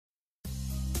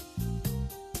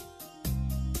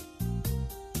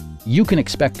You can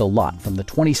expect a lot from the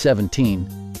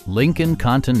 2017 Lincoln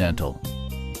Continental.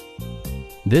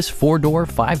 This four-door,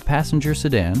 five-passenger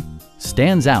sedan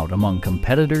stands out among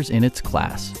competitors in its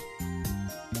class.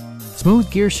 Smooth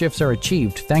gear shifts are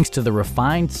achieved thanks to the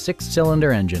refined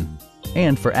six-cylinder engine.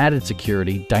 And for added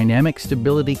security, dynamic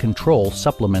stability control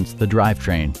supplements the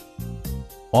drivetrain.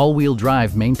 All-wheel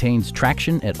drive maintains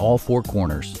traction at all four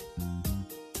corners.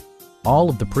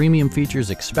 All of the premium features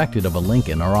expected of a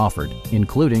Lincoln are offered,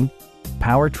 including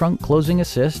power trunk closing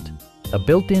assist, a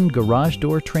built-in garage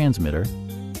door transmitter,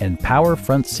 and power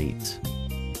front seats.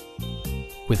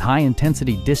 With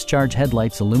high-intensity discharge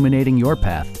headlights illuminating your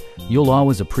path, you'll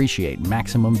always appreciate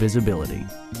maximum visibility.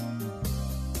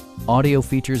 Audio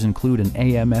features include an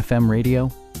AM/FM radio,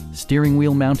 steering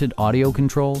wheel mounted audio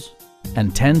controls,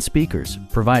 and 10 speakers,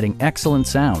 providing excellent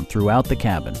sound throughout the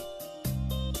cabin.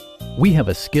 We have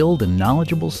a skilled and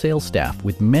knowledgeable sales staff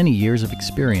with many years of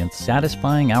experience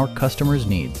satisfying our customers'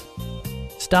 needs.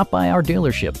 Stop by our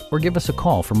dealership or give us a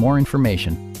call for more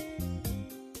information.